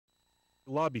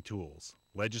Lobby Tools,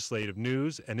 legislative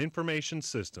news and information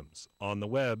systems, on the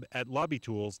web at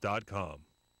lobbytools.com.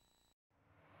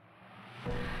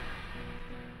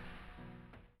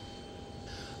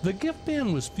 The gift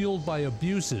ban was fueled by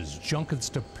abuses, junkets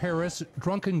to Paris,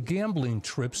 drunken gambling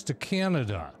trips to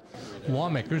Canada.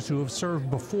 Lawmakers who have served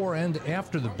before and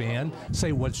after the ban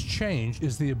say what's changed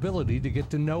is the ability to get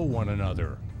to know one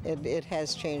another. It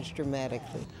has changed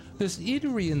dramatically. This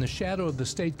eatery in the shadow of the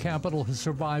state capitol has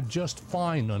survived just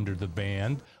fine under the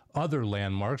ban. Other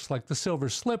landmarks, like the Silver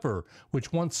Slipper,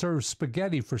 which once served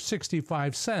spaghetti for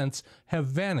 65 cents, have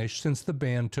vanished since the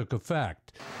ban took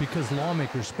effect. Because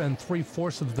lawmakers spend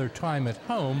 3/4 of their time at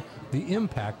home, the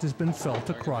impact has been felt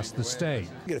across the state.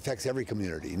 It affects every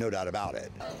community, no doubt about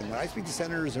it. And when I speak to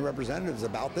senators and representatives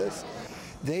about this,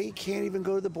 they can't even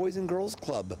go to the Boys and Girls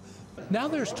Club. Now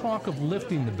there's talk of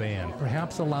lifting the ban,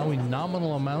 perhaps allowing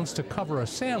nominal amounts to cover a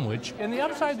sandwich. In the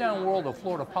upside-down world of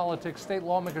Florida politics, state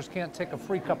lawmakers can't take a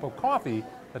free cup of coffee,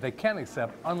 but they can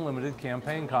accept unlimited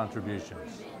campaign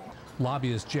contributions.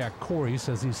 Lobbyist Jack Corey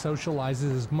says he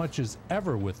socializes as much as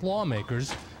ever with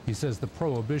lawmakers. He says the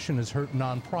prohibition has hurt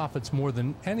nonprofits more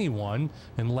than anyone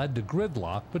and led to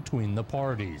gridlock between the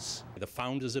parties. The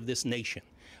founders of this nation,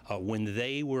 when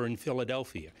they were in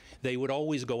Philadelphia, they would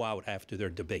always go out after their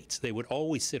debates. They would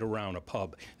always sit around a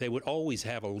pub. They would always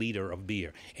have a liter of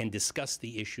beer and discuss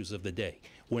the issues of the day.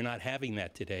 We're not having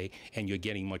that today, and you're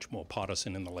getting much more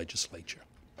partisan in the legislature.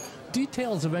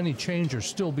 Details of any change are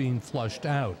still being flushed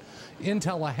out. In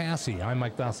Tallahassee, I'm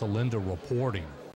Mike Vassalinda reporting.